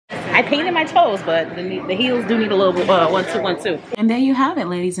I painted my toes, but the heels do need a little 1-2-1-2. And there you have it,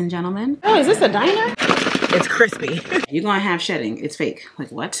 ladies and gentlemen. Oh, is this a diner? It's crispy. You're gonna have shedding. It's fake.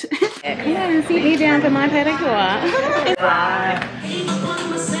 Like what? Come on and see me down for my pedicure.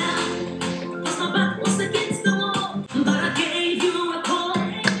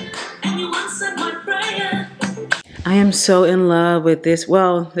 I am so in love with this.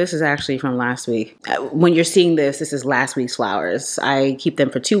 Well, this is actually from last week. When you're seeing this, this is last week's flowers. I keep them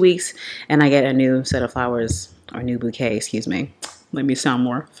for 2 weeks and I get a new set of flowers, or new bouquet, excuse me. Let me sound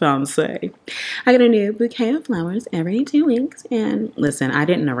more fancy. I get a new bouquet of flowers every 2 weeks. And listen, I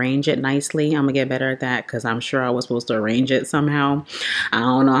didn't arrange it nicely. I'm gonna get better at that because I'm sure I was supposed to arrange it somehow. I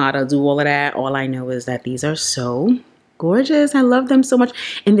don't know how to do all of that. All I know is that these are so gorgeous. I love them so much.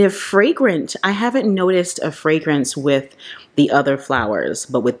 And they're fragrant. I haven't noticed a fragrance with the other flowers,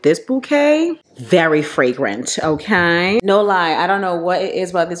 but with this bouquet, very fragrant, okay? No lie, I don't know what it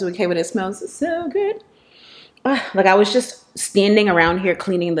is about this bouquet, but it smells so good. Like I was just standing around here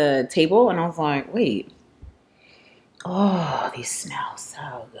cleaning the table and I was like, wait. Oh, these smell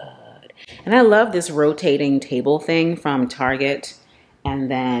so good. And I love this rotating table thing from Target. And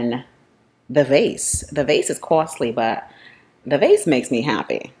then the vase. The vase is costly, but the vase makes me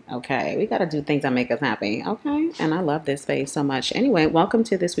happy. Okay, we got to do things that make us happy. Okay, and I love this vase so much. Anyway, welcome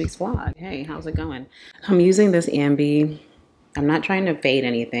to this week's vlog. Hey, how's it going? I'm using this Ambi. I'm not trying to fade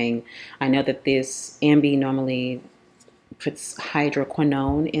anything. I know that this Ambi normally puts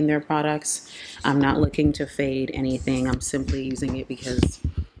hydroquinone in their products. I'm not looking to fade anything. I'm simply using it because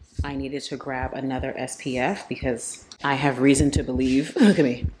I needed to grab another SPF because I have reason to believe, look at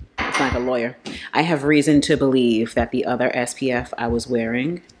me, it's like a lawyer. I have reason to believe that the other SPF I was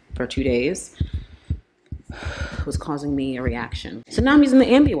wearing for 2 days was causing me a reaction. So now I'm using the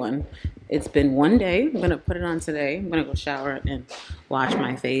Ambi one. It's been 1 day. I'm gonna put it on today. I'm gonna go shower and wash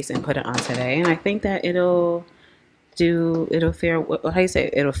my face and put it on today. And I think that it'll fare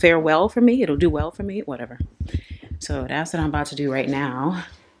well for me. It'll do well for me, whatever. So that's what I'm about to do right now.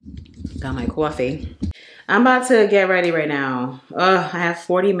 Got my coffee. I'm about to get ready right now. I have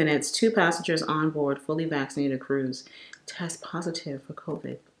 40 minutes, 2 passengers on board, fully vaccinated cruise. Test positive for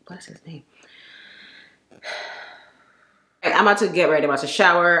COVID. Bless his name. I'm about to get ready. I'm about to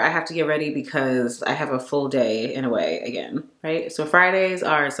shower. I have to get ready because I have a full day in a way again, right? So Fridays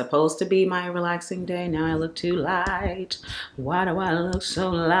are supposed to be my relaxing day. Now I look too light. Why do I look so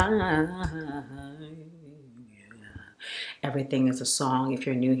light? Everything is a song. If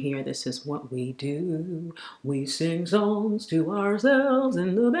you're new here, this is what we do. We sing songs to ourselves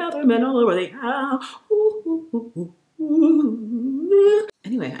in the bathroom and all over the house. Ooh, ooh, ooh, ooh.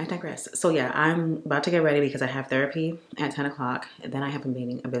 Anyway, I digress. So yeah, I'm about to get ready because I have therapy at 10 o'clock. Then I have a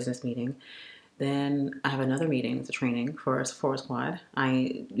meeting, a business meeting. Then I have another meeting. It's a training for a squad.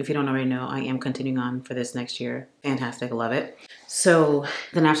 If you don't already know, I am continuing on for this next year. Fantastic, love it. So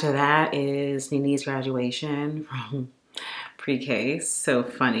then after that is Nini's graduation from pre-K. So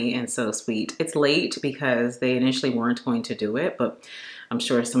funny and so sweet. It's late because they initially weren't going to do it, but I'm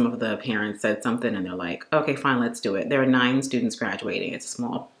sure some of the parents said something and they're like, okay, fine, let's do it. There are 9 students graduating. It's a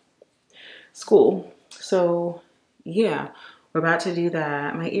small school. So yeah, we're about to do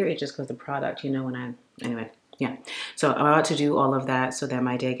that. My ear itches because the product, you know, anyway, yeah. So I'm about to do all of that so that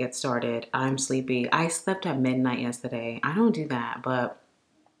my day gets started. I'm sleepy. I slept at midnight yesterday. I don't do that, but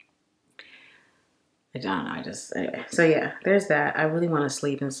I don't know, anyway. So yeah, there's that. I really want to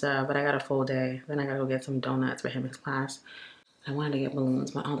sleep and stuff, but I got a full day. Then I gotta go get some donuts for him, his class. I wanted to get balloons,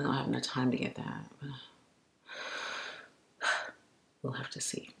 but I don't think I'll have enough time to get that. But we'll have to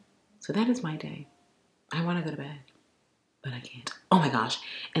see. So that is my day. I want to go to bed, but I can't. Oh my gosh.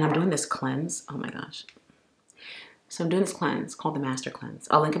 And I'm doing this cleanse. Oh my gosh. So I'm doing this cleanse called the Master Cleanse.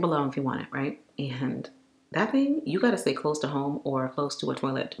 I'll link it below if you want it, right? And that thing, you got to stay close to home or close to a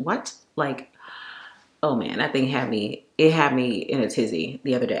toilet. What? Like, oh man, that thing had me in a tizzy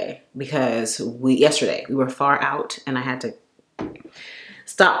the other day because yesterday we were far out and I had to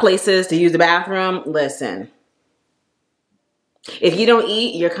stop places to use the bathroom. Listen, if you don't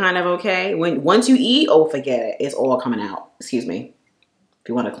eat, you're kind of okay. Once you eat, oh, forget it. It's all coming out. Excuse me. If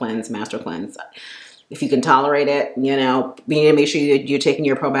you want to cleanse, master cleanse. If you can tolerate it, you know, you need to make sure you're taking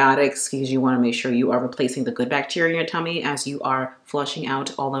your probiotics because you want to make sure you are replacing the good bacteria in your tummy as you are flushing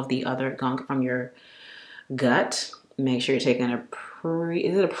out all of the other gunk from your gut. Make sure you're taking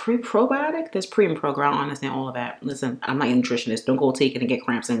is it a pre-probiotic? There's pre and pro, girl. I understand all of that. Listen, I'm not a nutritionist. Don't go take it and get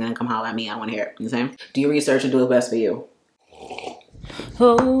cramps and then come holler at me. I don't want to hear it. You know what I'm saying? Do your research and do what's best for you.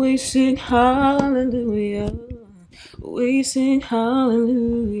 Oh, we sing hallelujah. We sing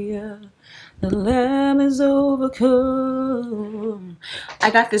hallelujah. The lamb is overcome. I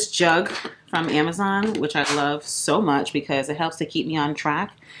got this jug from Amazon, which I love so much because it helps to keep me on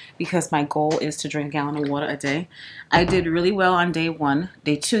track, because my goal is to drink a gallon of water a day. I did really well on day 1.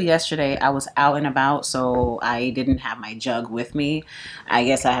 Day 2 yesterday, I was out and about, so I didn't have my jug with me. I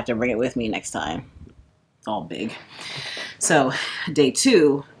guess I have to bring it with me next time. It's all big. So day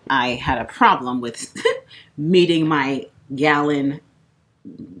 2, I had a problem with meeting my gallon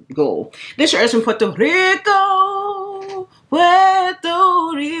goal. This shirt is from Puerto Rico,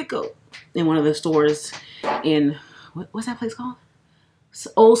 Puerto Rico, in one of the stores in, what's that place called?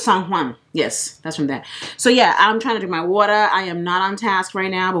 Old San Juan. Yes, that's from that. So yeah, I'm trying to drink my water. I am not on task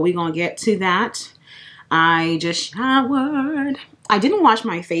right now, but we're gonna get to that. I just showered. I didn't wash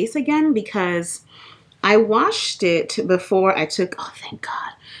my face again because I washed it before I took, oh thank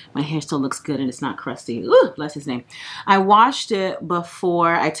God, my hair still looks good and it's not crusty. Ooh, bless his name. I washed it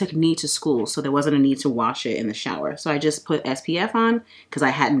before I took Knee to school, so there wasn't a need to wash it in the shower. So I just put SPF on because I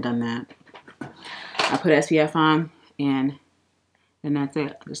hadn't done that. I put SPF on and that's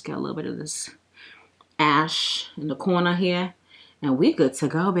it. I just got a little bit of this ash in the corner here and we good to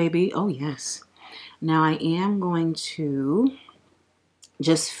go, baby. Oh yes. Now I am going to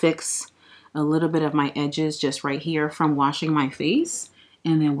just fix a little bit of my edges just right here from washing my face,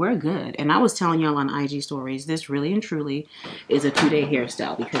 and then we're good. And I was telling y'all on IG stories, this really and truly is a 2-day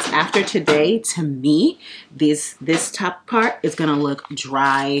hairstyle, because after today, to me, this top part is gonna look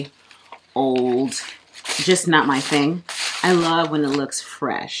dry, old, just not my thing. I love when it looks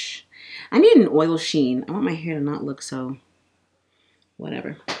fresh. I need an oil sheen. I want my hair to not look so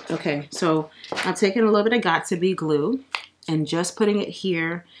whatever. Okay, so I'm taking a little bit of Got2b glue and just putting it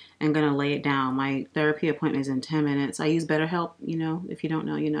here. I'm gonna lay it down. My therapy appointment is in 10 minutes. I use BetterHelp, you know, if you don't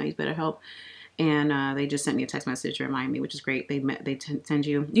know, you know, I use BetterHelp. And they just sent me a text message to remind me, which is great. They send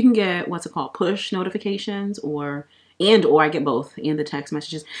you, you can get, what's it called, push notifications, or I get both, and the text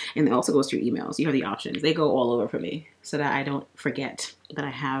messages, and it also goes to your emails. You have the options. They go all over for me so that I don't forget that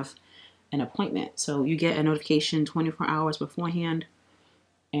I have an appointment. So you get a notification 24 hours beforehand,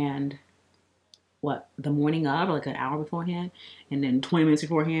 and the morning of, like an hour beforehand, and then 20 minutes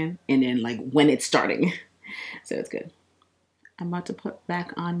beforehand, and then like when it's starting. So it's good. I'm about to put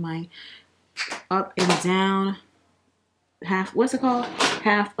back on my up and down what's it called?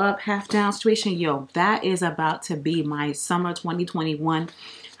 Half up, half down situation. Yo, that is about to be my summer 2021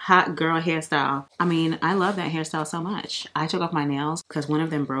 hot girl hairstyle. I mean, I love that hairstyle so much. I took off my nails because one of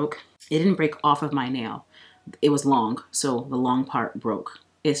them broke. It didn't break off of my nail. It was long, so the long part broke.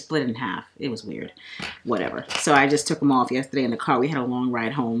 It split in half. It was weird. Whatever. So I just took them off yesterday in the car. We had a long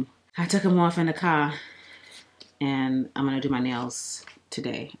ride home. I took them off in the car, and I'm going to do my nails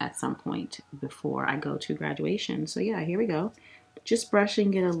today at some point before I go to graduation. So yeah, here we go. Just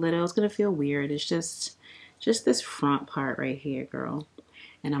brushing it a little. It's going to feel weird. It's just this front part right here, girl.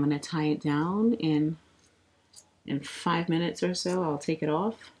 And I'm going to tie it down in 5 minutes or so. I'll take it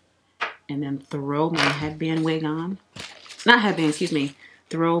off and then throw my headband wig on. Not headband, excuse me.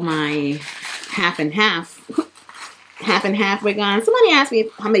 Throw my half and half wig on. Somebody asked me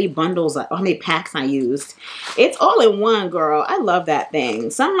how many bundles or how many packs I used. It's all in one, girl. I love that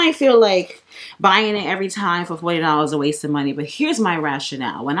thing. Some might feel like buying it every time for $40 a waste of money, but here's my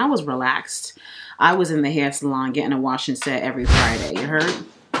rationale. When I was relaxed, I was in the hair salon getting a washing set every Friday. You heard?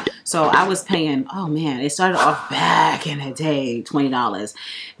 So I was paying, oh man, it started off back in the day, $20.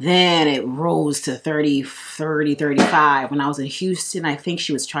 Then it rose to 30, 35. When I was in Houston, I think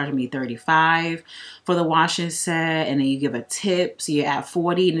she was charging me $35 for the washing set. And then you give a tip, so you're at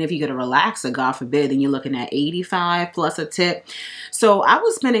 40. And if you get a relaxer, God forbid, then you're looking at 85 plus a tip. So I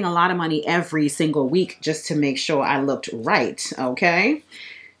was spending a lot of money every single week just to make sure I looked right, okay?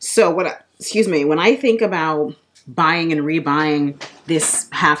 So when I think about buying and rebuying this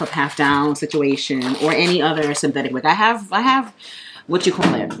half up, half down situation or any other synthetic wig, I have what you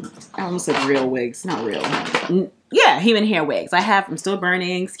call it? I almost said real wigs, not real. Yeah, human hair wigs. I'm still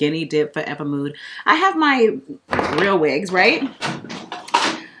burning, Skinny Dip, Forever Mood. I have my real wigs, right?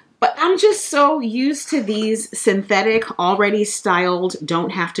 But I'm just so used to these synthetic, already styled, don't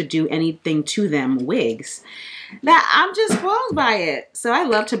have to do anything to them wigs that I'm just spoiled by it. So I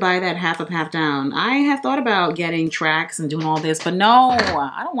love to buy that half up, half down. I have thought about getting tracks and doing all this, but no,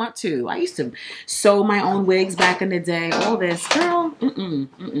 I don't want to. I used to sew my own wigs back in the day. All this, girl, I'm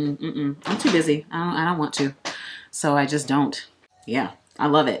too busy. I don't want to. So I just don't. Yeah, I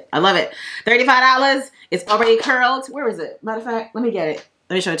love it. I love it. $35. It's already curled. Where is it? Matter of fact, let me get it.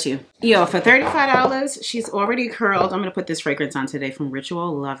 Let me show it to you. Yo, for $35, she's already curled. I'm going to put this fragrance on today from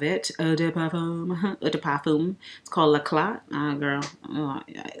Ritual. Love it. Eau de parfum. Eau de parfum. It's called La Clat. Girl. Oh,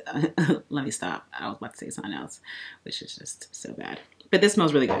 let me stop. I was about to say something else, which is just so bad. But this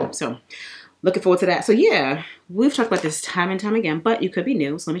smells really good. So, looking forward to that. So, yeah, we've talked about this time and time again, but you could be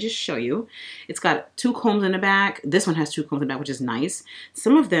new. So, let me just show you. It's got 2 combs in the back. This one has 2 combs in the back, which is nice.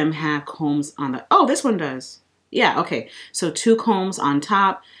 Some of them have combs on the... Oh, this one does. Yeah, okay. So 2 combs on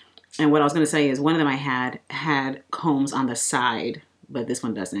top. And what I was going to say is one of them I had combs on the side, but this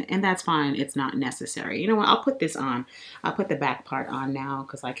one doesn't. And that's fine. It's not necessary. You know what? I'll put this on. I'll put the back part on now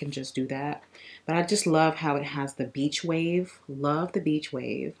because I can just do that. But I just love how it has the beach wave. Love the beach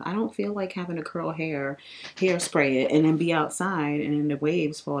wave. I don't feel like having to curl hairspray it, and then be outside and then the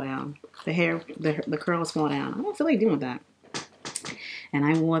waves fall down. The curls fall down. I don't feel like doing that. And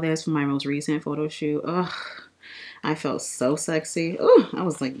I wore this for my most recent photo shoot. Ugh. I felt so sexy. Oh, I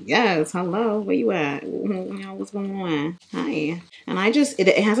was like, yes, hello, where you at? You know, what's going on? Hi. And I just, it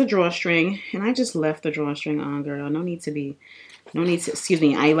has a drawstring, and I just left the drawstring on, girl. No need to, excuse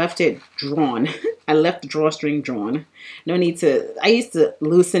me, I left it drawn. I left the drawstring drawn. No need to, I used to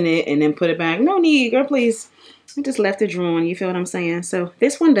loosen it and then put it back. No need, girl, please. I just left it drawn, you feel what I'm saying? So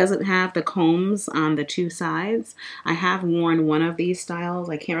this one doesn't have the combs on the 2 sides. I have worn one of these styles.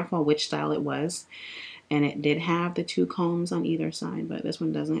 I can't recall which style it was. And it did have the 2 combs on either side, but this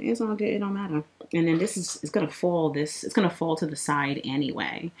one doesn't. It's all good. It don't matter. And then this is, it's going to fall. It's going to fall to the side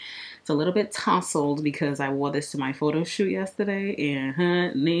anyway. It's a little bit tousled because I wore this to my photo shoot yesterday. And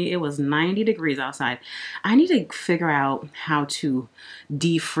honey, it was 90 degrees outside. I need to figure out how to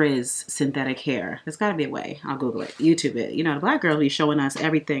defrizz synthetic hair. There's got to be a way. I'll Google it. YouTube it. You know, the black girls be showing us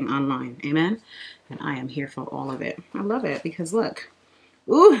everything online. Amen? And I am here for all of it. I love it because look.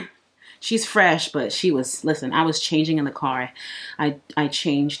 Ooh. She's fresh, but she was, listen, I was changing in the car. I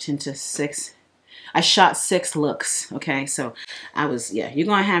changed into 6. I shot 6 looks, okay? So I was, yeah, you're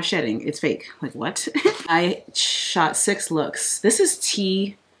going to have shedding. It's fake. Like, what? I shot 6 looks. This is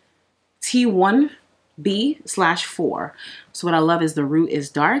T1B/4. So what I love is the root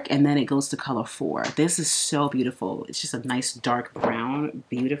is dark, and then it goes to color 4. This is so beautiful. It's just a nice dark brown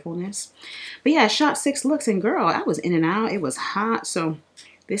beautifulness. But yeah, I shot 6 looks, and girl, I was in and out. It was hot, so...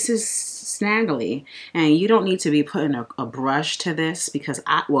 This is snaggly, and you don't need to be putting a brush to this because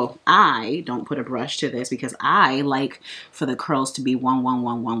I don't put a brush to this because I like for the curls to be 1, 1,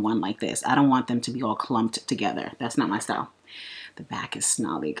 1, 1, 1 like this. I don't want them to be all clumped together. That's not my style. The back is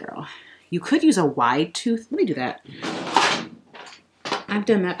snarly, girl. You could use a wide tooth. Let me do that. I've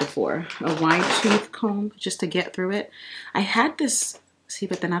done that before. A wide tooth comb just to get through it. I had this, see,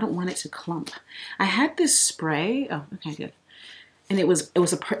 but then I don't want it to clump. I had this spray. Oh, okay, good. And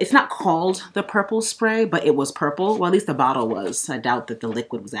it's not called the purple spray, but it was purple. Well, at least the bottle was. I doubt that the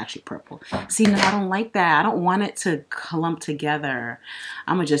liquid was actually purple. See, no, I don't like that. I don't want it to clump together.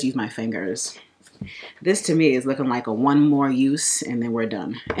 I'm going to just use my fingers. This to me is looking like a 1 more use and then we're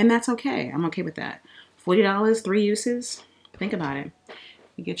done. And that's okay. I'm okay with that. $40, 3 uses. Think about it.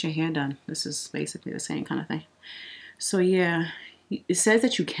 You get your hair done. This is basically the same kind of thing. So yeah. It says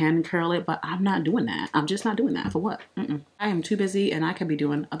that you can curl it, but I'm not doing that. I'm just not doing that. For what? I am too busy, and I could be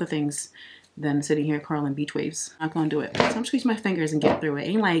doing other things than sitting here curling beach waves. I'm not gonna do it. So I'm just using my fingers and get through it.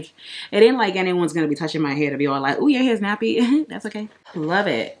 It ain't like anyone's gonna be touching my hair to be all like, "Ooh, your hair's nappy." That's okay. Love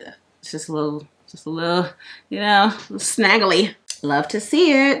it. It's just a little, you know, snaggly. Love to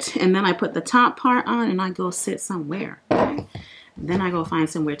see it. And then I put the top part on, and I go sit somewhere. Okay? Then I go find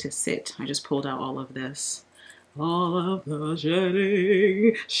somewhere to sit. I just pulled out all of this. All of the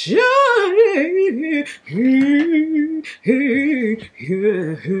shedding.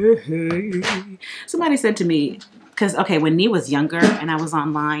 Somebody said to me, because, okay, when Nee was younger and I was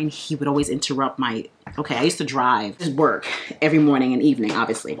online, he would always interrupt my, okay, I used to drive his work every morning and evening,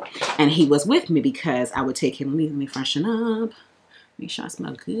 obviously. And he was with me because I would take him, let me freshen up. Make sure I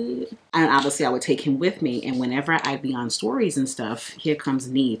smell good. And obviously I would take him with me, and whenever I'd be on stories and stuff, here comes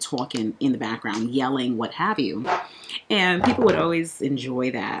Nee talking in the background, yelling, what have you. And people would always enjoy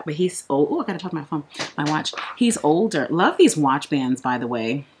that. But he's old. Oh, I gotta talk to my phone, my watch. He's older. Love these watch bands, by the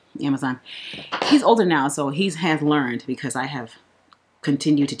way, Amazon. He's older now, so he has learned because I have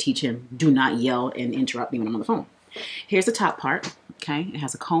continued to teach him, do not yell and interrupt me when I'm on the phone. Here's the top part. Okay, it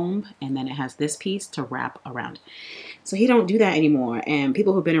has a comb, and then it has this piece to wrap around. So he don't do that anymore. And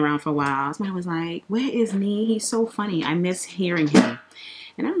people who've been around for a while, somebody was like, where is Nee? He's so funny. I miss hearing him.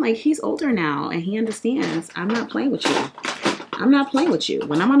 And I'm like, he's older now, and he understands. I'm not playing with you. I'm not playing with you.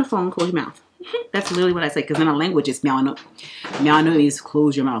 When I'm on the phone, close your mouth. That's literally what I say, because in our language, it's meow no. Meow no means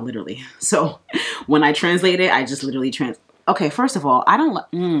close your mouth, literally. So when I translate it, I just literally Okay, first of all, I don't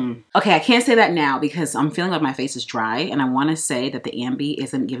okay, I can't say that now because I'm feeling like my face is dry, and I want to say that the Ambi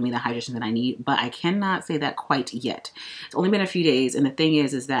isn't giving me the hydration that I need, but I cannot say that quite yet. It's only been a few days, and the thing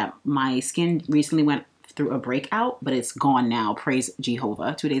is that my skin recently went through a breakout, but it's gone now, praise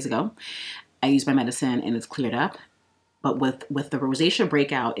Jehovah. 2 days ago I used my medicine and it's cleared up, but with the rosacea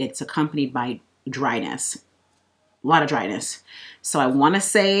breakout, it's accompanied by dryness, a lot of dryness. So I want to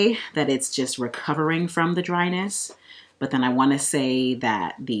say that it's just recovering from the dryness, but then I want to say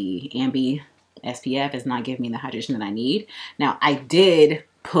that the Ambi SPF is not giving me the hydration that I need. Now, I did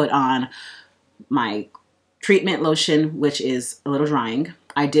put on my treatment lotion, which is a little drying.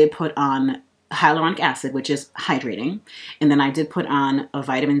 I did put on hyaluronic acid, which is hydrating. And then I did put on a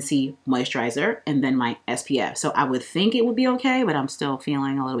vitamin C moisturizer and then my SPF. So I would think it would be okay, but I'm still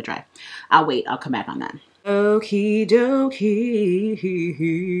feeling a little bit dry. I'll wait. I'll come back on that. Okie dokie.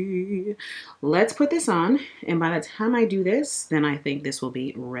 Let's put this on. And by the time I do this, then I think this will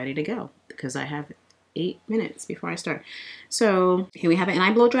be ready to go because I have 8 minutes before I start. So here we have it. And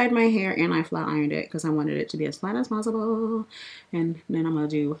I blow dried my hair and I flat ironed it because I wanted it to be as flat as possible. And then I'm going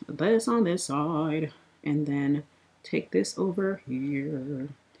to do this on this side and then take this over here.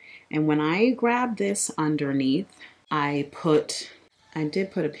 And when I grab this underneath, I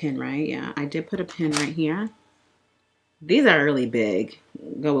did put a pin, right? Yeah, I did put a pin right here. These are really big.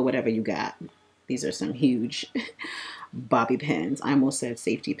 Go with whatever you got. These are some huge bobby pins. I almost said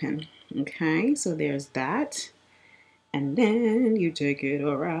safety pin. Okay, so there's that. And then you take it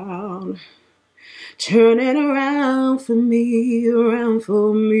around. Turn it around for me, around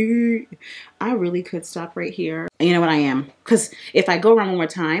for me. I really could stop right here. And you know what I am? Because if I go around one more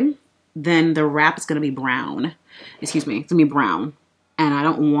time, then the wrap is going to be brown. Excuse me, it's going to be brown. And I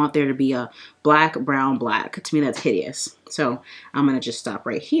don't want there to be a black, brown, black. To me, that's hideous. So I'm going to just stop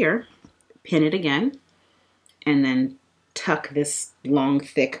right here, pin it again, and then tuck this long,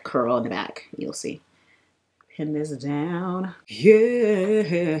 thick curl in the back. You'll see. Pin this down. Yeah.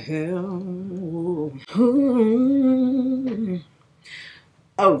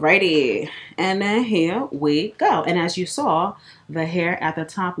 Alrighty. And then here we go. And as you saw, the hair at the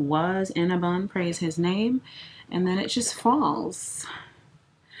top was in a bun. Praise his name. And then it just falls.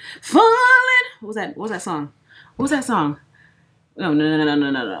 Falling. What was that? What was that song? What was that song? No.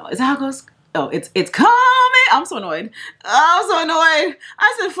 Is that how it goes? Oh, it's coming. I'm so annoyed. I'm so annoyed.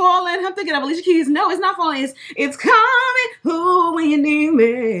 I said falling. I'm thinking of Alicia Keys. No, it's not falling. It's coming. Ooh, when you need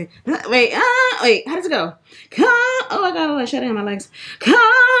me. Wait, how does it go? Come. Oh, I got shut in my legs. Coming.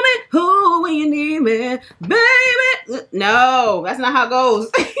 Ooh, when you need me, baby. No, that's not how it goes.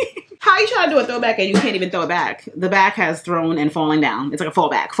 How you try to do a throwback and you can't even throw it back? The back has thrown and fallen down. It's like a fall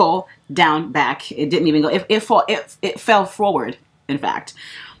back, fall down back. It didn't even go. It fell forward, in fact,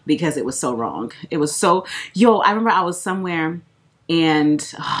 because it was so wrong. It was so, I remember I was somewhere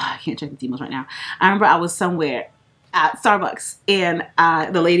and I can't check the emails right now. I remember I was somewhere at Starbucks and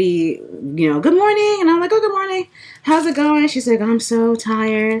the lady, good morning. And I'm like, oh, good morning. How's it going? She's like, I'm so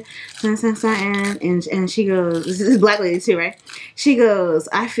tired. And she goes, this is a black lady too, right? She goes,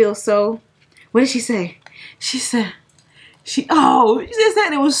 I feel so, what did she say? She said, she just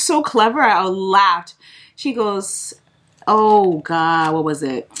said, it was so clever. I laughed. She goes, oh God, what was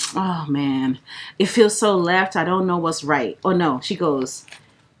it? Oh man, it feels so left. I don't know what's right. Oh no, she goes,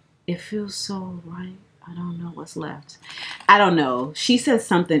 it feels so right. I don't know what's left. I don't know. She said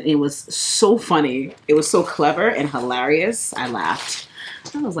something. It was so funny. It was so clever and hilarious. I laughed.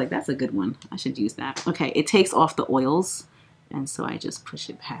 I was like, that's a good one. I should use that. Okay, it takes off the oils. And so I just push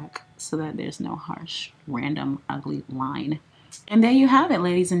it back so that there's no harsh, random, ugly line. And there you have it,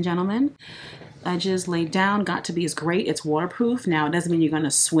 ladies and gentlemen. I just laid down. Got to Be is great. It's waterproof. Now, it doesn't mean you're going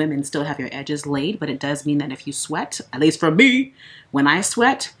to swim and still have your edges laid, but it does mean that if you sweat, at least for me, when I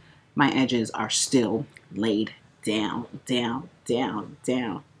sweat, my edges are still laid down, down, down,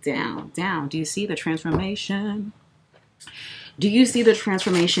 down, down, down. Do you see the transformation? Do you see the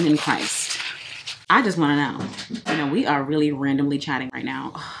transformation in Christ? I just want to know. We are really randomly chatting right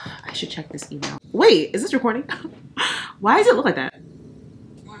now. I should check this email. Wait, is this recording? Why does it look like that?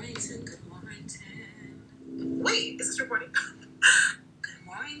 Good morning. Wait, is this recording? Good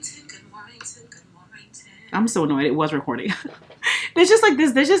morning. I'm so annoyed. It was recording. There's just like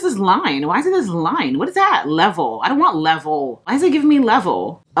this. There's just this line. Why is it this line? What is that? Level. I don't want level. Why is it giving me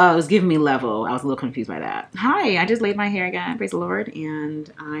level? Oh, it was giving me level. I was a little confused by that. Hi, I just laid my hair again. Praise the Lord. And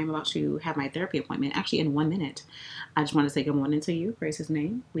I'm about to have my therapy appointment actually in 1 minute. I just want to say good morning to you. Praise his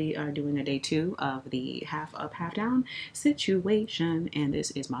name. We are doing a day 2 of the half up, half down situation. And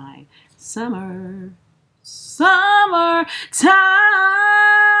this is my summer time.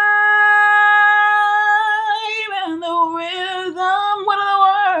 And the rhythm. What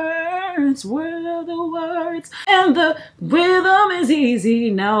are the words? What are the words? And the rhythm is easy.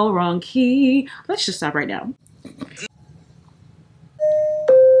 No wrong key. Let's just stop right now.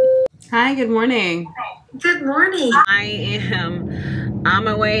 Hi, good morning. Good morning. I am on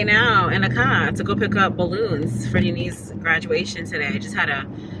my way now in a car to go pick up balloons for Nini's graduation today. I just had a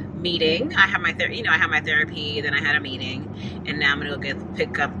meeting. I have my I have my therapy, then I had a meeting, and now I'm gonna go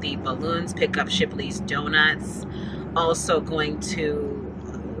pick up the balloons, pick up Shipley's donuts. Also going to,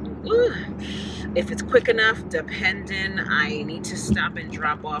 if it's quick enough, depending, I need to stop and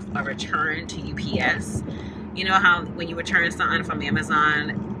drop off a return to UPS. You know how when you return something from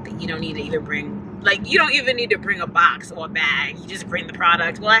Amazon, you don't need to even bring, like, you don't even need to bring a box or a bag. You just bring the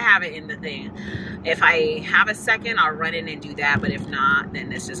product. Well, I have it in the thing. If I have a second, I'll run in and do that. But if not, then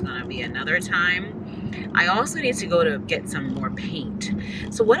it's just going to be another time. I also need to go to get some more paint.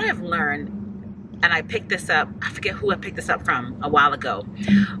 So what I've learned, and I picked this up, I forget who I picked this up from a while ago.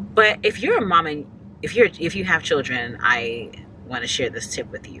 But if you're a mom and if you have children, I want to share this tip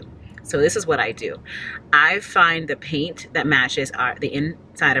with you. So this is what I do. I find the paint that matches the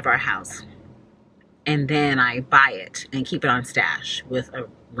inside of our house, and then I buy it and keep it on stash with a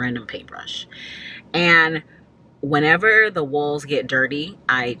random paintbrush. And whenever the walls get dirty,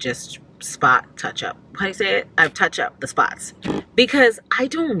 I just touch up. How do you say it? I touch up the spots, because I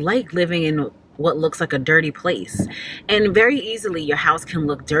don't like living in what looks like a dirty place. And very easily your house can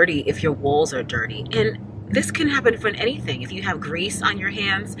look dirty if your walls are dirty. And this can happen from anything. If you have grease on your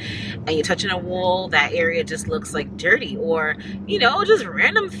hands and you're touching a wall, that area just looks like dirty, or, you know, just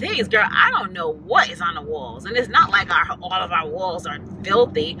random things. Girl, I don't know what is on the walls. And it's not like all of our walls are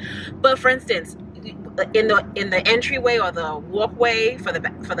filthy. But for instance, in the entryway or the walkway for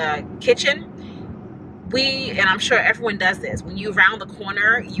the kitchen, and I'm sure everyone does this, when you round the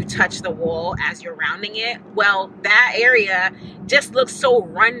corner, you touch the wall as you're rounding it. Well, that area just looks so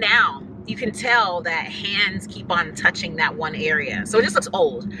run down. You can tell that hands keep on touching that one area. So it just looks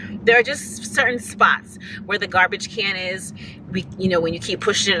old. There are just certain spots where the garbage can is. You know, when you keep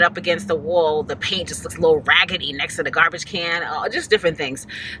pushing it up against the wall, the paint just looks a little raggedy next to the garbage can. Just different things.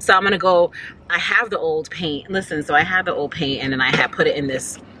 So I'm going to go, I have the old paint. Listen, so I have the old paint, and then I have put it in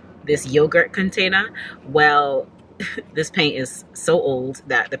this yogurt container. Well, this paint is so old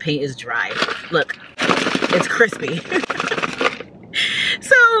that the paint is dry. Look, it's crispy.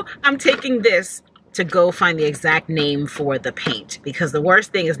 So I'm taking this to go find the exact name for the paint, because the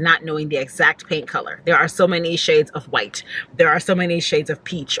worst thing is not knowing the exact paint color. There are so many shades of white. There are so many shades of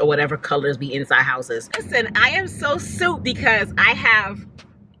peach, or whatever colors be inside houses. Listen, I am so souped because I have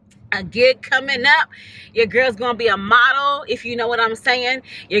a gig coming up. Your girl's gonna be a model, if you know what I'm saying.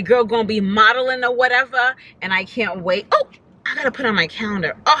 Your girl gonna be modeling or whatever, and I can't wait. Oh, I gotta put on my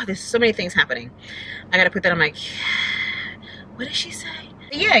calendar. Oh, there's so many things happening. I gotta put that on my, what did she say?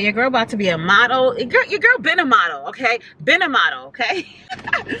 Yeah, your girl about to be a model. Your girl been a model, okay? Been a model, okay?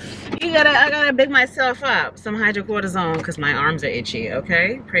 I gotta big myself up. Some hydrocortisone, because my arms are itchy,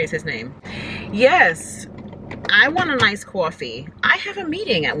 okay? Praise his name. Yes, I want a nice coffee. I have a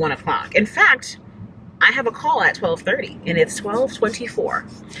meeting at 1 o'clock. In fact, I have a call at 12:30, and it's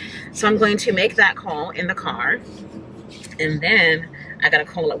 12:24. So I'm going to make that call in the car, and then I got a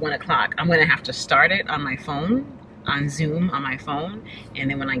call at 1 o'clock. I'm gonna have to start it on my phone, on Zoom on my phone, and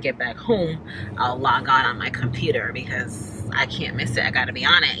then when I get back home, I'll log on my computer, because I can't miss it. I gotta be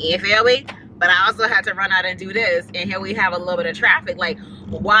on it, you feel me? But I also had to run out and do this, and here we have a little bit of traffic. Like,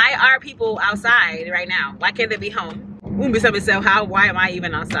 why are people outside right now? Why can't they be home? Why am I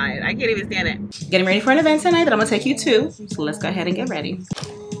even outside? I can't even stand it. Getting ready for an event tonight that I'm gonna take you to, so let's go ahead and get ready.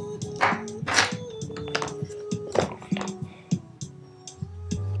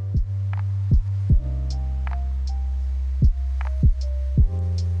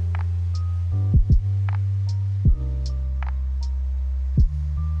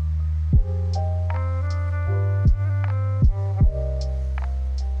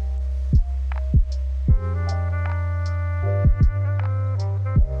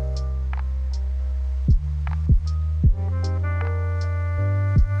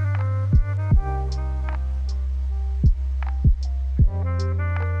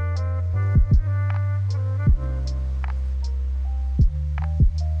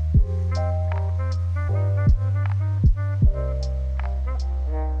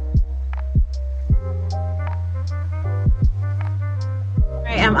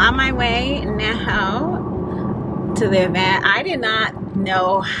 I'm on my way now to the event. I did not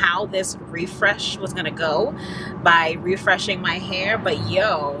know how this refresh was gonna go by refreshing my hair, but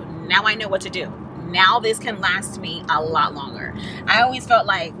yo, now I know what to do. Now this can last me a lot longer. I always felt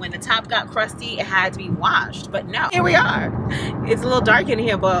like when the top got crusty, it had to be washed, but no. Here we are. It's a little dark in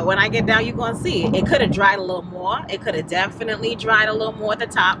here, but when I get down, you're gonna see. It could have dried a little more. It could have definitely dried a little more at the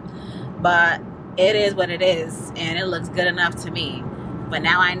top, but it is what it is, and it looks good enough to me. But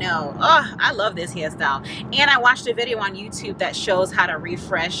now I know. Oh, I love this hairstyle. And I watched a video on YouTube that shows how to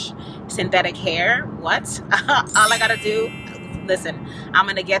refresh synthetic hair. What? All I gotta do, listen, I'm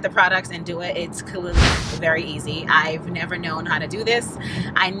gonna get the products and do it. It's clearly very easy. I've never known how to do this.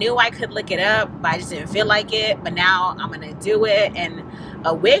 I knew I could look it up, but I just didn't feel like it. But now I'm gonna do it, and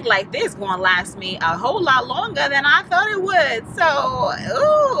a wig like this gonna last me a whole lot longer than I thought it would. So,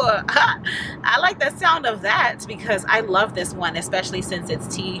 ooh, I like the sound of that because I love this one, especially since it's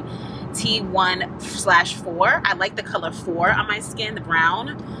T1/4. I like the color 4 on my skin, the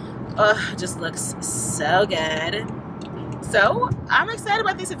brown. Just looks so good. So I'm excited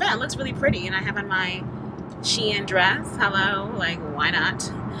about this event. It looks really pretty, and I have on my Shein dress. Hello, like why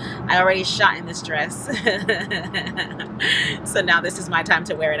not? I already shot in this dress. So now this is my time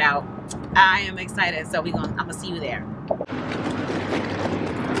to wear it out. I am excited. So I'm gonna see you there.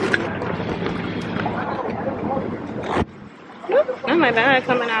 Oh, my bag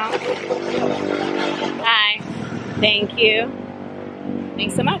coming out. Hi. Thank you.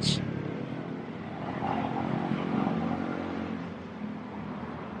 Thanks so much.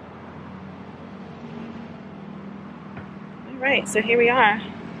 All right, so here we are.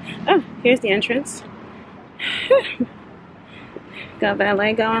 Oh, here's the entrance. Got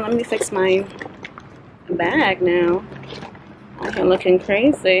valet going. Let me fix my bag now. I've been looking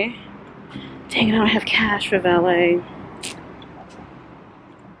crazy. Dang it, I don't have cash for valet.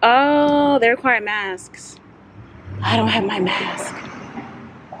 Oh, they require masks. I don't have my mask.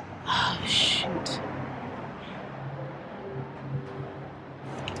 Oh, shoot.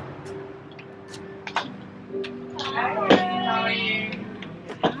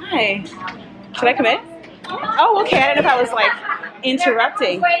 Hi. Should I come in? Oh, okay. I don't know if I was like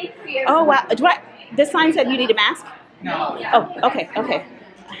interrupting. Oh, wow. This sign said you need a mask? No. Oh, okay, okay.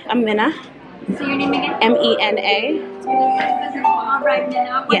 I'm Mena. So your name again? M-E-N-A. All right,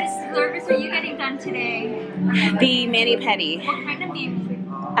 Mena. What Yes. service are you getting done today? The mani-pedi. What kind of dip?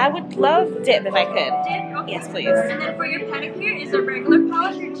 I would love dip if I could. Dip? Okay. Yes, please. And then for your pedicure, is it regular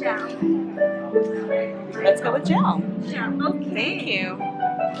polish or gel? Let's go with gel. Gel. Okay. Thank you.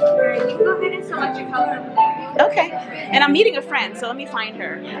 Alright, you can go ahead and select your color over there. Okay. And I'm meeting a friend, so let me find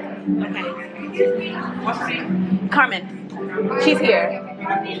her. Okay. What's her name? Carmen. She's here.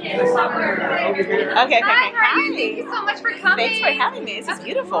 Okay. Hi. Thank you so much for coming. Thanks for having me. This is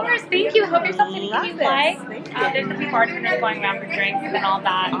beautiful. Of course, thank you. Hope you're something you Love like. this. Thank you. There's gonna be bartenders going around for drinks and all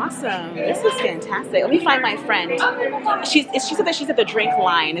that. Awesome. This is fantastic. Let me find my friend. She said that she's at the drink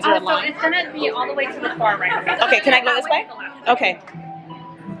line. Is there a So line? it's gonna be all the way to the far right. Okay, can I go this way? Okay.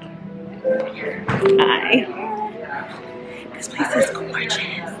 Hi. This place is gorgeous.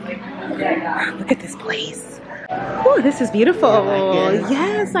 Look at this place. Oh, this is beautiful.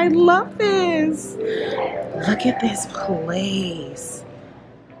 Yes, I love this. Look at this place.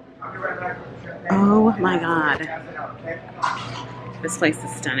 Oh my God. This place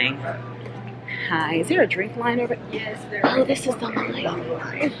is stunning. Hi, is there a drink line over? Yes, there Oh, this is the line.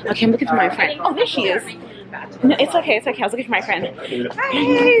 Okay, I'm looking for my friend. Oh, there she is. No, it's okay, it's okay. I was looking for my friend.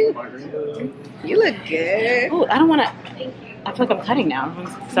 Hi. You look good. Oh, I don't want to. I feel like I'm cutting now.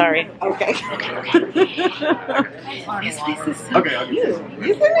 I'm sorry. Okay. This place is so cute.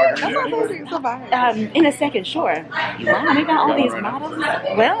 You see it? In a second, sure. Wow, they got all these models.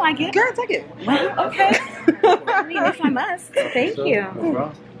 Well, I guess. Girl, take it. Well, okay. I mean, if I must. Thank you.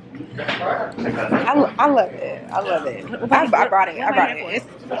 I love it. I love it. I brought it.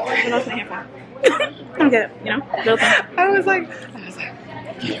 What else am I here for? I'm good, you know? I was like,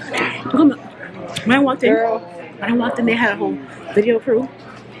 when I walked in, they had a whole video crew.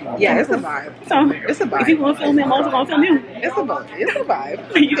 yeah, it's a vibe. So, It's a vibe. if you want to film me, I'm also going to film you. It's a vibe. It's a vibe.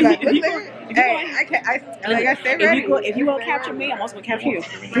 I stay ready. If you want to capture me, I'm also going to capture you.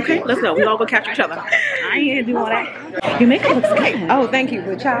 Okay, let's go. We all go capture each other. I ain't doing all that. Your makeup looks good. Oh, thank you.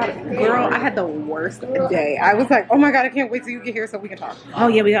 But child, girl, I had the worst day. I was like, oh my God, I can't wait till you get here so we can talk. Oh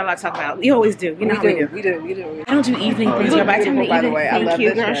yeah, we got a lot to talk about. We always do. You know how we do. We do. I don't do evening things. By the time the by the evening, way. I love thank you,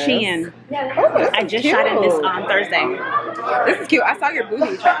 this girl. dress. Shein. Oh, I just shot in this on Thursday. This is cute. I saw your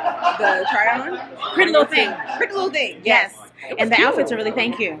booty try on. Pretty little thing. Pretty little thing. Yes. And the cute. outfits are really,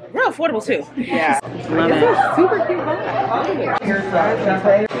 thank you. Real affordable too. Yeah. Love It's it. a super cute vibe.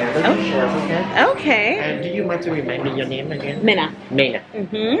 Okay. And do you want to remind me your name again? Mena. Mena.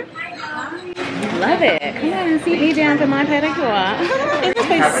 Love it. Come on and see me down for my pedicure. Isn't this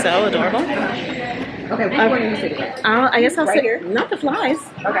place so adorable? Okay, which one do you sit with? I guess I'll Right sit here? not the flies.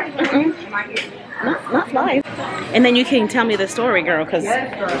 Okay. Not flies. And then you can tell me the story, girl, because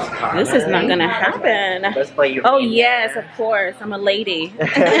this is not gonna happen. Let's play your Oh game. yes, of course. I'm a lady.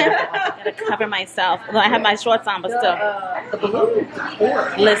 Gotta cover myself. Although I have my shorts on, but still.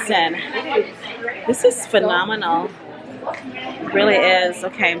 Listen, this is phenomenal. It really is.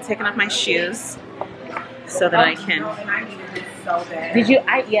 Okay, I'm taking off my shoes so that I can. Did you?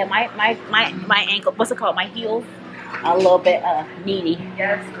 Yeah, my ankle. What's it called? My heels are a little bit needy.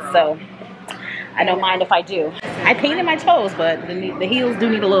 So I don't mind if I do. I painted my toes, but the heels do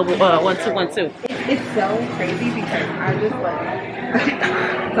need a little 1-2-1-2. It's so crazy because I just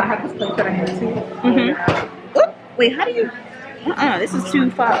like, so I have this place that I go to. Oop, wait, how do you? This is too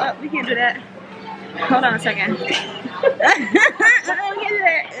far up. We can't do that. Hold on a second. We can't do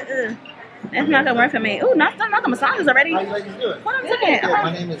that. That's not gonna work for me. Ooh, not the massages already. How you ladies doing? Hold on a second. Yeah,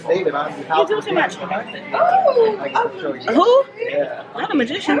 my name is David. I'm the You house. do too much. I can show you. Who? Yeah. Not a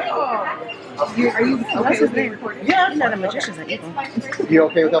magician. Are you What's his name? Yeah. You're not a magician, are you? You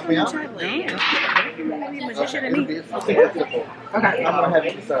okay with helping me out? Damn. You want to be a magician and me? It's simple. Okay. I'm gonna have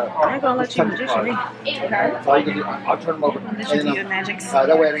you just I ain't gonna let you magician me. Okay. So all you can do, I'll turn them over. I'll let you do your magics.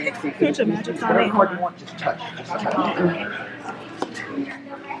 That way I don't get to see. Put your magics on me. Whatever part you want, just touch. Just touch.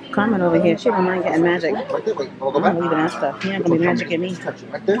 Carmen over here, she don't mind getting magic. Right there. Wait, we'll go I'm back. leaving that stuff. You're not gonna be magic at me. Touch it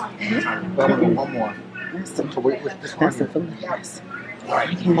right there. But I'm gonna do one more. That's some, So wait, with this one that's some here. foolishness. All right.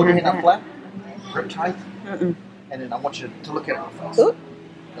 can't Hold your have hand out that. flat. Grip tight. Mm-mm. And then I want you to look at it first. Oop.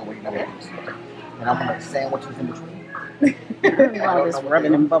 No, wait, no, wait. Okay. And I'm gonna sandwich this in between. All this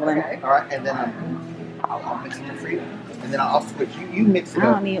rubbing and bubbling. All right, and then I'll mix it for you. And then I'll switch. You mix it I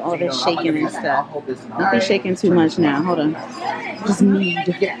up. don't need all So, this I'm gonna shaking do and this, stuff. I'll hold this. Don't be shaking too much now. Hold on. Just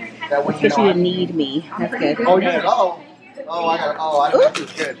need. Yeah. That way Get you to need me. That's good. Oh, yeah. Oh, I got it. Oh, I didn't know this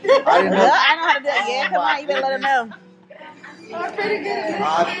was good. I didn't know. I know how to do it. Yeah, come on. You better let him know. I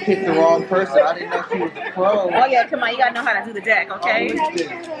picked the wrong person. I didn't know she was a pro. Oh, yeah, come on. You gotta know how to do the deck, okay?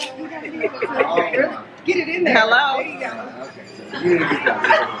 Get it in there. Hello? You did a good job.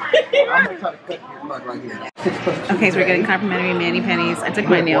 I'm gonna try to cut your plug right here. Okay, so we're getting complimentary mani pennies. I took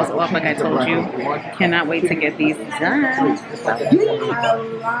my nails off like I told you. Cannot wait to get these done.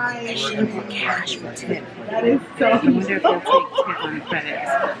 Cash for tip. That is so I wonder if they'll take tip on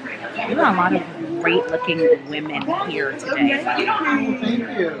credits. There are a lot of great looking women here today.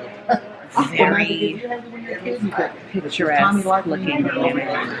 Thank you. Very picturesque looking women.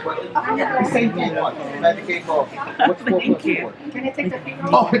 Same thing. Magic 8 Ball. What's Thank you.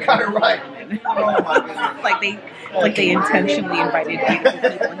 Oh, I got it right. Oh my goodness. Like they intentionally invited beautiful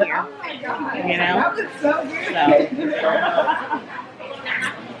people here. You know?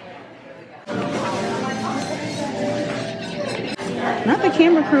 Not the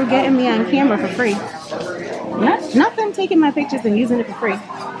camera crew getting me on camera for free. Not them taking my pictures and using it for free.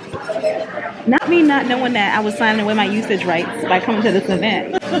 Not me not knowing that I was signing away my usage rights by coming to this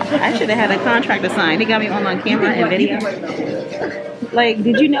event. I should have had a contract to sign. They got me all on camera and video. Like,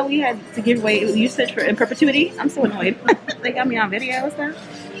 did you know we had to give away usage in perpetuity? I'm so annoyed. They got me on video and stuff.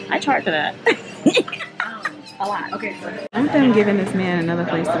 I charge for that. A lot. Okay. I'm done giving this man another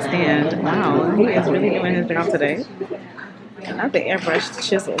place to stand. Wow, he is really doing his job today. Not the airbrushed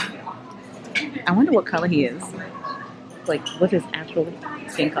chisel. I wonder what color he is. Like, what his actual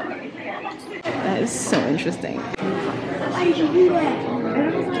skin color. That is so interesting. Why did you do that? And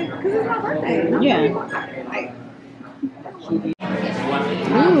I was like, because it's my birthday. Yeah.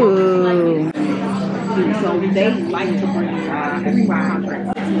 Ooh. So they like to bring contracts.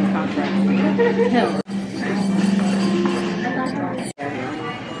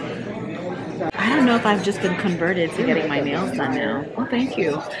 I don't know if I've just been converted to getting my nails done now. Oh, thank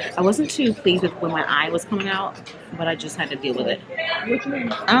you. I wasn't too pleased with when my eye was coming out, but I just had to deal with it.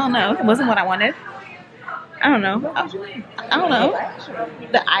 I don't know. It wasn't what I wanted. I don't know. I don't know.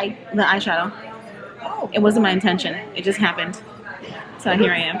 The eyeshadow. It wasn't my intention. It just happened. So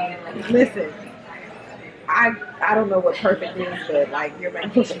here I am. Listen, I don't know what perfect means, but like your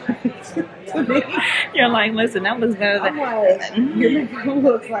makeup looks perfect to me. You're like, listen, that looks better I'm than. like, your makeup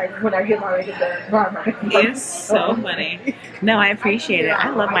looks like when I get my makeup done. It's so funny. No, I appreciate it. I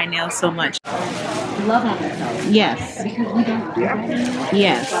love my nails so much. Love on yourself. Yes. Because we don't do that.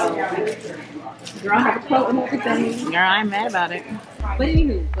 Yes. Girl, I have a quote and everything. Girl, I'm mad about it. But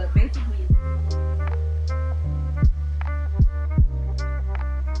anywho, but basically.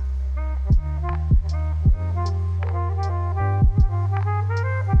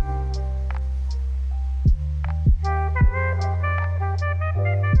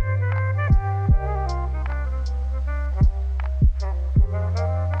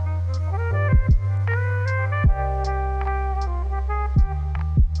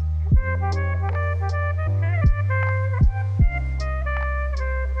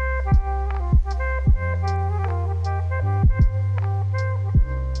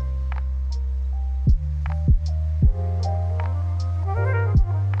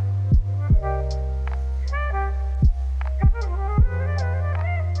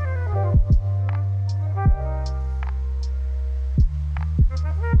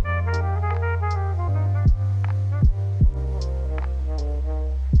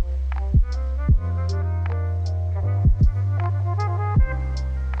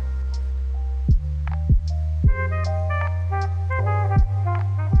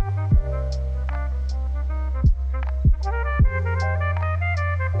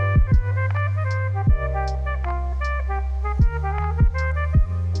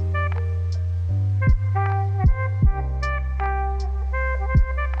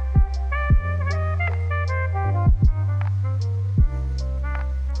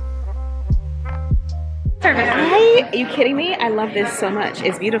 you kidding me? I love this so much.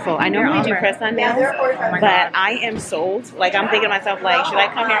 It's beautiful. I normally do press-on nails, but I am sold. Like, I'm thinking to myself, like, should I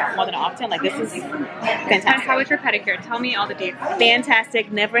come here more than often? Like, this is fantastic. And how was your pedicure? Tell me all the details.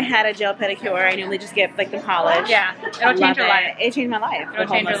 Fantastic. Never had a gel pedicure. I normally just get like the polish. Yeah, it'll change your life. It changed my life. It'll The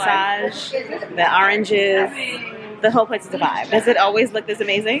whole change your life. massage, the oranges, the whole place is a vibe. Does it always look this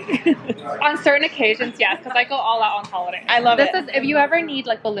amazing? On certain occasions, yes, because I go all out on holiday. I love it. This is, if you ever need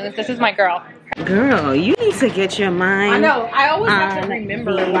like balloons, this is my girl. Girl, you need to get your mind. I know. I always have to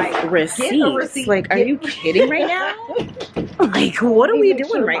remember, like, receipts. Like, are you kidding right now? Like, what are we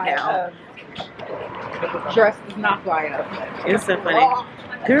doing right now? Dress does not fly up. It's so funny.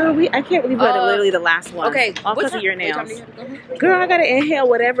 Girl, I can't believe we're literally the last one. Okay, all because of your nails. Girl, I gotta inhale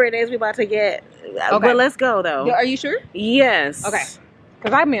whatever it is we about to get. Okay. But let's go though. Are you sure? Yes. Okay.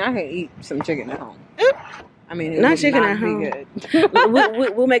 Because I mean, I can eat some chicken at home. I mean, it not would chicken not at be home. Good.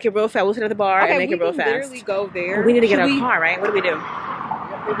 We'll make it real fast. We'll sit at the bar Okay, and make it real we fast. can literally go there. We need to get our car, right? What do we do?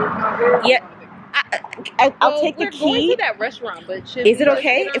 Yeah. I'll take the We're going key. to that restaurant, but Is it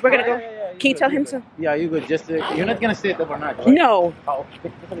okay if we're gonna go? Can you tell him to? Yeah, you good. Just you're not gonna stay overnight, right? No. Oh.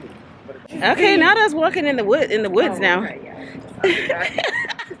 Okay, not us walking in the woods now. Okay, yeah.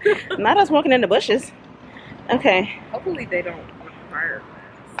 Not us walking in the bushes. Okay. Hopefully they don't require.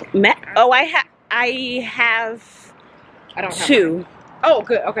 Oh, I have I don't have 2. one. Oh,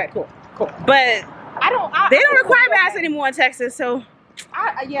 good. Okay, cool. But they don't require masks anymore in Texas, so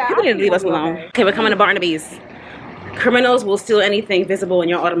Yeah. people need to leave us alone. Okay, we're coming to Barnaby's. Criminals will steal anything visible in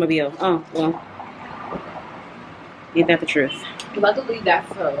your automobile. Oh, well. Ain't that the truth? Luckily,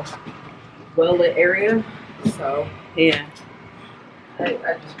 that's a well-lit area, so Yeah. I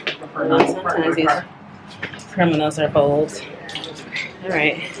just prefer Well, not sometimes these criminals are bold. All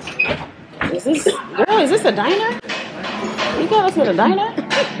right. Is this a diner? You got us with a diner?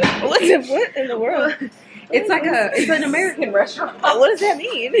 What in the world? It's like it's an American restaurant. What does that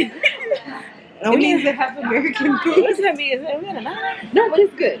mean? It means they have American What food. does that mean? Is that a diner? No, but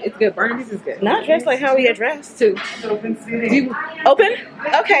it's good. It's good. Barnaby's is good. Not dressed like how we are dressed. Too. Open?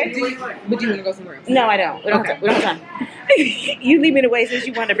 Okay. But do you want to go somewhere else? No, I don't. We don't have time. You lead me the way since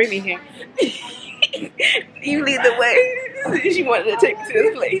you wanted to bring me here. You lead the way since you wanted to take me to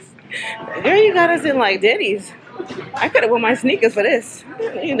this place. Girl, you got us in like Denny's. I could have worn my sneakers for this.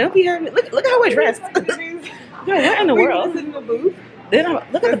 You know, behind me. Look how we're dressed. Girl, what in the world? They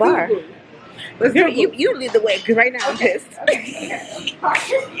don't, look at the bar. Girl, you lead the way because right now I'm pissed.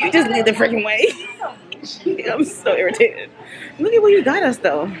 You just lead the freaking way. I'm so irritated. Look at where you got us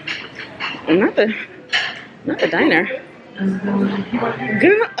though. Not the diner.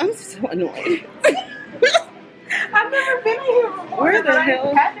 Girl, I'm so annoyed. I've never been here before. Where the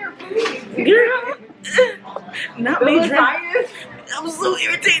hell? Girl, not me. I'm so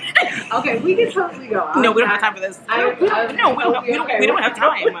irritated. Okay, we can totally go. No, we don't have time for this. No, we don't have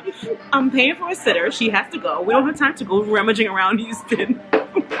time. I'm paying for a sitter. She has to go. We don't have time to go rummaging around Houston.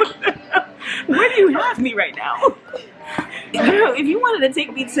 Where do you have me right now? Girl, if you wanted to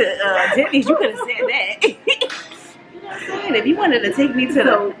take me to Denny's, you could have said that. You know what I'm saying? If you wanted to take me to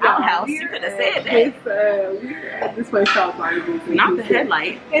the outhouse, you could have said that. This place called Barnaby's. Not the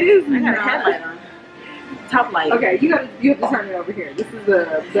headlight. It is. I got a headlight on. Top light. Okay, you have to turn it over here. This is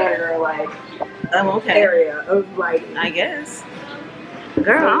a better okay. area of lighting. I guess.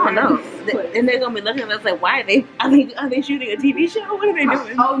 Girl, I don't know. And they're gonna be looking at us like, why are they shooting a TV show? What are they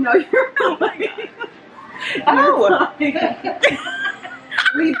doing? Oh no, you're right. Oh.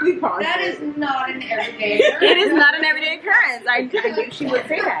 we paused. That is not an everyday occurrence. It is not an everyday occurrence. I knew she would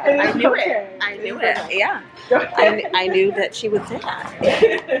say that. I knew it. I knew it. Yeah. I knew that she would say that.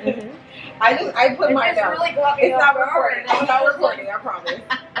 Mm-hmm. I put mine down. Really caught me It's off not guard. recording. It's not recording. I promise.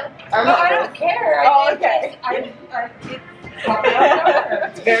 I don't care. Oh, okay.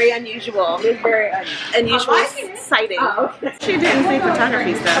 It's very unusual. It's very Unusual sighting. Oh, okay. She didn't say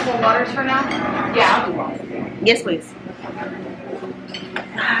photography stuff. Couple waters for now? Yeah, I'll do water. Yes, please.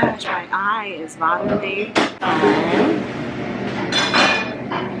 Gosh, my eye is bothering me.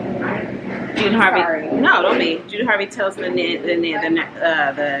 Jude Harvey. Sorry. No, don't be. Jude Harvey tells the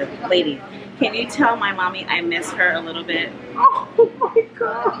lady, can you tell my mommy I miss her a little bit? Oh my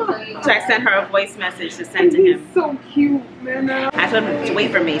god. So I sent her a voice message to send to him. He's so cute, Mena. I told him to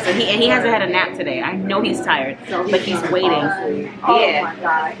wait for me. So he hasn't had a nap today. I know he's tired, but he's waiting. Oh Yeah. my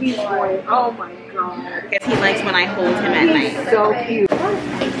god. He's waiting. Oh my god. Because he likes when I hold him at He's night. so cute.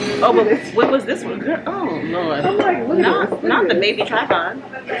 Oh, but what was this one? Girl, oh, Lord. I'm like, look at this. Not the baby tripod.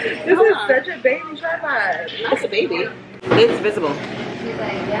 This is such a baby tripod. That's a baby. It's visible. He's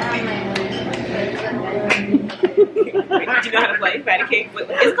like, yeah, Do you know how to play patty cake? Is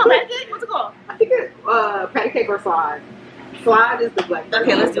it called patty cake? What's it called? I think it patty cake or slide. Slide is the black.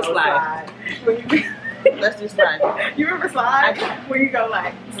 Okay, let's do slide. Let's do slide. You remember slide? Where you go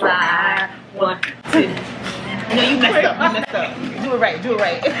like Slide. 1, 2. No, you messed up. You messed up. Do it right. Do it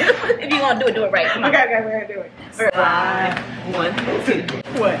right. If you want to do it right. Come on. Okay, we're gonna do it. Slide. 1, 2.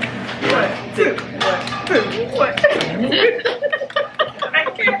 1, 2, 1, 2, 1. I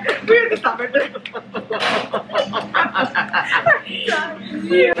can't. We have to stop it.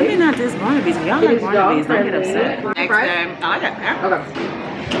 Let me not diss Barnaby's. Y'all like Barnaby's. Don't get upset. Next time. I like that. Okay.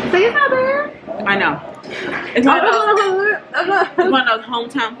 See, it's not there. I know. It's one of those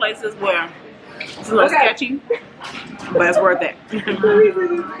hometown places where it's a little sketchy, but it's worth it.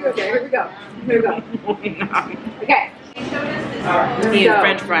 Okay, here we go. Okay. He has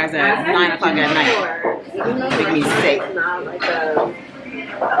French fries at 9 o'clock at night. Make me sick.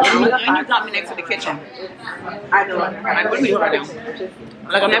 And you got me next to the kitchen. I know. Like, what are we doing right now?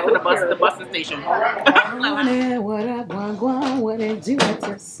 Like, I'm next to the bus station. What up, what it do, what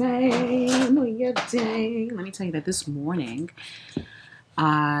to say, your day. Let me tell you that this morning,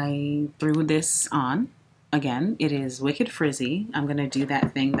 I threw this on. Again, it is wicked frizzy. I'm going to do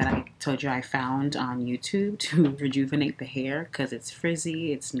that thing that I told you I found on YouTube to rejuvenate the hair because it's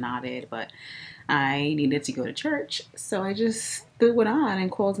frizzy, it's knotted, but I needed to go to church, so I just threw it on and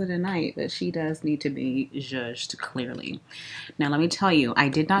called it a night. But she does need to be judged clearly. Now, let me tell you, I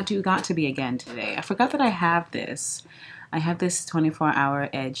did not do Got to Be again today. I forgot that I have this. I have this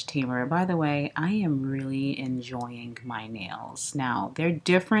 24-hour edge tamer. By the way, I am really enjoying my nails. Now, they're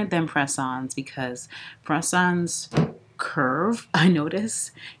different than press-ons because press-ons curve, I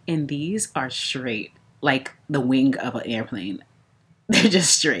notice, and these are straight, like the wing of an airplane. They're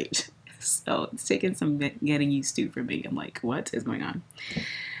just straight. So it's taking some getting used to for me. I'm like, what is going on?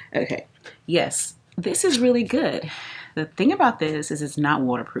 Okay. Yes, this is really good. The thing about this is it's not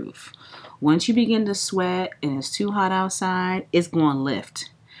waterproof. Once you begin to sweat and it's too hot outside, it's going to lift.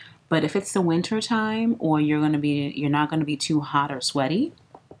 But if it's the winter time or you're not going to be too hot or sweaty,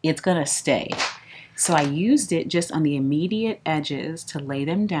 it's going to stay. So I used it just on the immediate edges to lay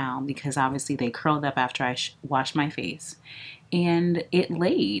them down because obviously they curled up after I washed my face. And it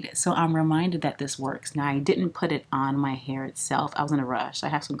laid. So I'm reminded that this works. Now, I didn't put it on my hair itself. I was in a rush. I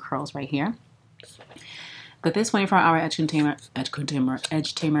have some curls right here. But this 24-hour edge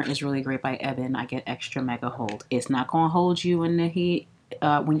tamer is really great by Evan. I get extra mega hold. It's not going to hold you in the heat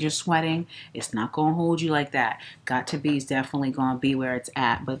when you're sweating. It's not going to hold you like that. Got to Be is definitely going to be where it's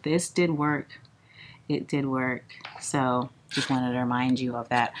at. But this did work. It did work. So just wanted to remind you of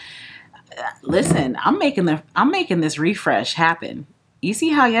that. Listen, I'm making this refresh happen. You see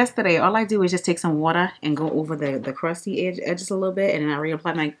how yesterday all I do is just take some water and go over the crusty edges a little bit, and then I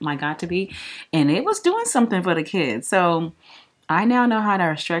reapply my Got to Be, and it was doing something for the kids. So I now know how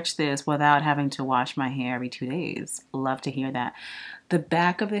to stretch this without having to wash my hair every 2 days. Love to hear that. The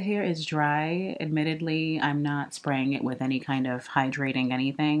back of the hair is dry. Admittedly, I'm not spraying it with any kind of hydrating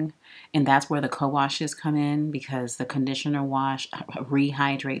anything. And that's where the co-washes come in because the conditioner wash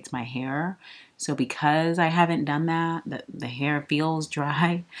rehydrates my hair. So because I haven't done that, the hair feels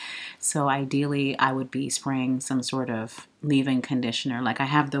dry. So ideally, I would be spraying some sort of leave-in conditioner. Like I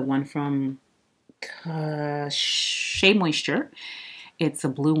have the one from Shea Moisture. It's a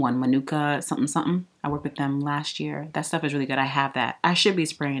blue one, Manuka something something. I worked with them last year. That stuff is really good. I have that. I should be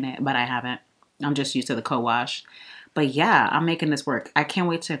spraying it, but I haven't. I'm just used to the co-wash. But yeah, I'm making this work. I can't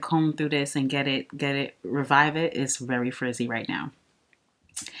wait to comb through this and get it, revive it. It's very frizzy right now.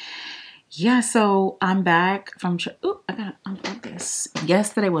 Yeah, so I'm back from, I gotta unplug this.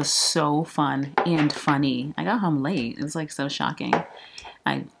 Yesterday was so fun and funny. I got home late. It was like so shocking.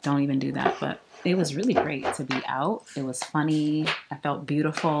 I don't even do that, but it was really great to be out. It was funny. I felt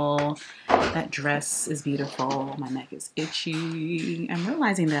beautiful. That dress is beautiful. My neck is itchy. I'm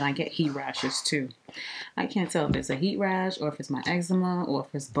realizing that I get heat rashes too. I can't tell if it's a heat rash or if it's my eczema or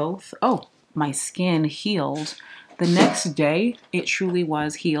if it's both. Oh, my skin healed. The next day, it truly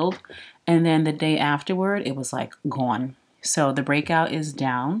was healed. And then the day afterward, it was like gone. So the breakout is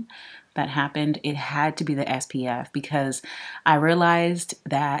down. That happened. It had to be the SPF because I realized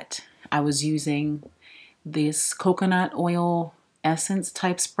that I was using this coconut oil essence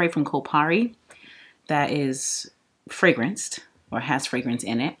type spray from Kopari that is fragranced or has fragrance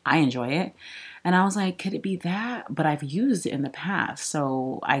in it. I enjoy it. And I was like, could it be that? But I've used it in the past.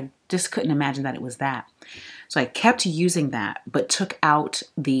 So I just couldn't imagine that it was that. So I kept using that, but took out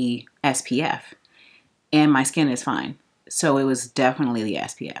the SPF and my skin is fine. So it was definitely the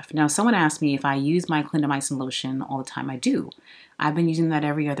SPF. Now, someone asked me if I use my clindamycin lotion all the time. I do. I've been using that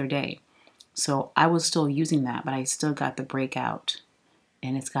every other day. So I was still using that, but I still got the breakout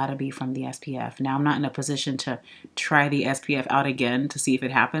and it's got to be from the SPF. Now, I'm not in a position to try the SPF out again to see if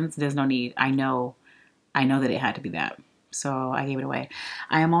it happens. There's no need. I know that it had to be that. So I gave it away.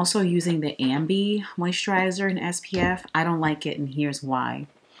 I am also using the OMBRE moisturizer in SPF. I don't like it, and here's why.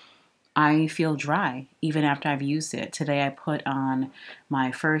 I feel dry even after I've used it. Today I put on my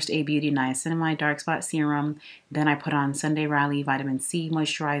first A Beauty Niacinamide Dark Spot Serum. Then I put on Sunday Riley Vitamin C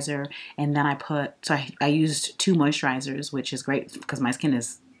Moisturizer. And then I used 2 moisturizers, which is great because my skin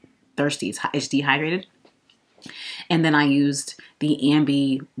is thirsty. It's dehydrated. And then I used the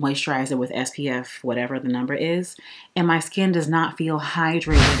OMBRE moisturizer with SPF, whatever the number is. And my skin does not feel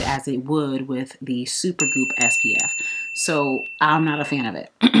hydrated as it would with the Supergoop SPF. So I'm not a fan of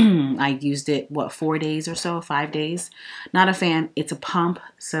it. I used it, what, 4 days or so, 5 days. Not a fan. It's a pump,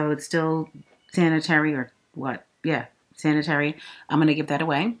 so it's still sanitary or what? Yeah, sanitary. I'm going to give that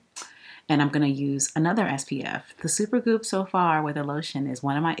away. And I'm going to use another SPF. The Supergoop so far with a lotion is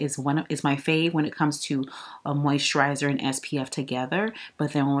my fave when it comes to a moisturizer and SPF together.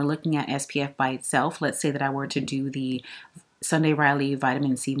 But then when we're looking at SPF by itself, let's say that I were to do the Sunday Riley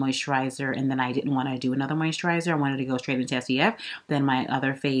Vitamin C Moisturizer and then I didn't want to do another moisturizer. I wanted to go straight into SPF. Then my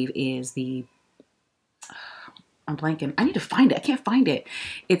other fave is the... I'm blanking. I need to find it. I can't find it.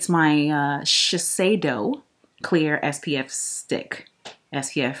 It's my Shiseido Clear SPF Stick.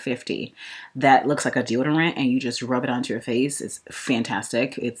 SPF 50 that looks like a deodorant and you just rub it onto your face. It's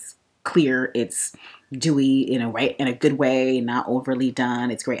fantastic. It's clear. It's dewy in a good way, not overly done.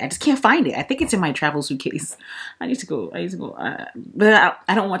 It's great. I just can't find it. I think it's in my travel suitcase. I need to go. But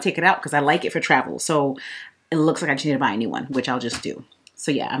I don't want to take it out because I like it for travel. So it looks like I just need to buy a new one, which I'll just do. So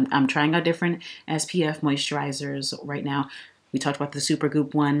yeah, I'm trying out different SPF moisturizers right now. We talked about the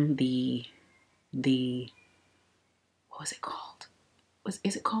Supergoop one, the what was it called?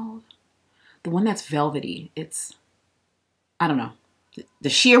 Is it called? The one that's velvety. I don't know. The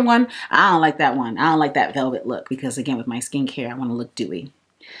sheer one, I don't like that one. I don't like that velvet look because, again, with my skincare, I want to look dewy.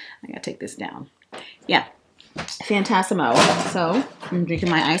 I gotta take this down. Yeah, Fantissimo. So I'm drinking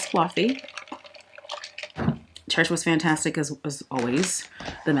my iced coffee. Church was fantastic as always.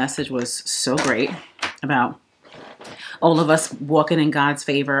 The message was so great about all of us walking in God's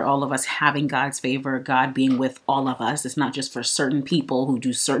favor, all of us having God's favor, God being with all of us. It's not just for certain people who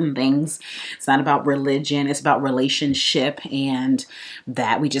do certain things. It's not about religion. It's about relationship, and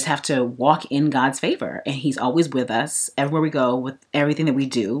that we just have to walk in God's favor. And He's always with us everywhere we go with everything that we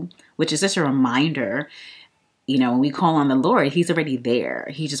do, which is just a reminder. You know, when we call on the Lord, He's already there.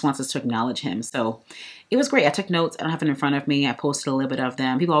 He just wants us to acknowledge Him. So it was great. I took notes. I don't have it in front of me. I posted a little bit of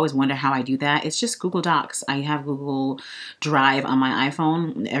them. People always wonder how I do that. It's just Google Docs. I have Google Drive on my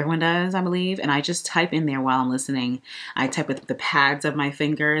iPhone. Everyone does, I believe. And I just type in there while I'm listening. I type with the pads of my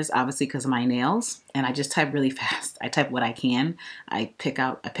fingers, obviously because of my nails. And I just type really fast. I type what I can. I pick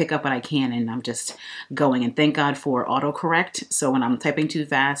up what I can, and I'm just going. And thank God for autocorrect. So when I'm typing too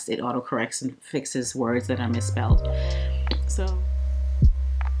fast, it autocorrects and fixes words that are misspelled. So...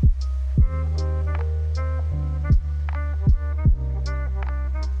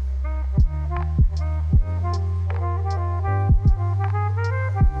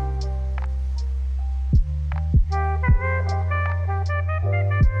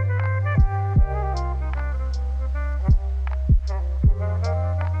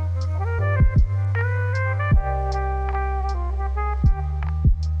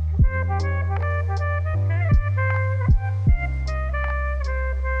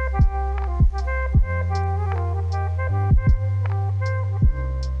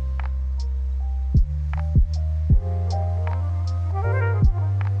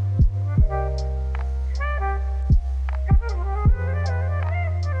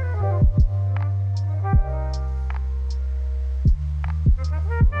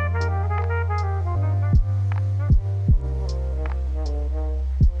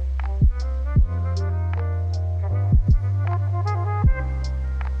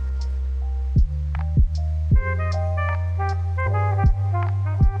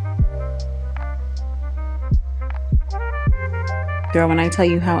 Girl, when I tell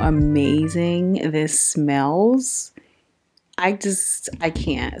you how amazing this smells, I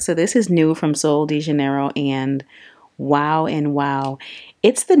can't. So this is new from Sol de Janeiro, and wow.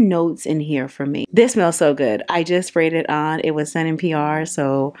 It's the notes in here for me. This smells so good. I just sprayed it on. It was sent in PR.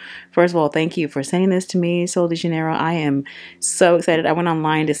 So first of all, thank you for sending this to me, Sol de Janeiro. I am so excited. I went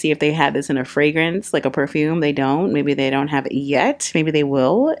online to see if they had this in a fragrance, like a perfume. They don't. Maybe they don't have it yet. Maybe they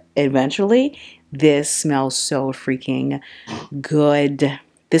will eventually. This smells so freaking good.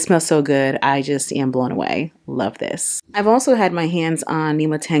 This smells so good. I just am blown away. Love this. I've also had my hands on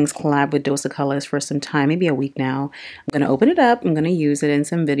Nima Tang's collab with Dose of Colors for some time, maybe a week now. I'm going to open it up. I'm going to use it in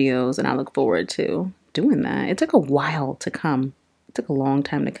some videos, and I look forward to doing that. It took a while to come. It took a long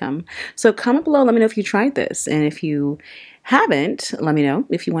time to come. So comment below. Let me know if you tried this. And if you haven't, let me know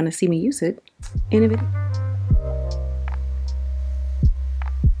if you want to see me use it in a video.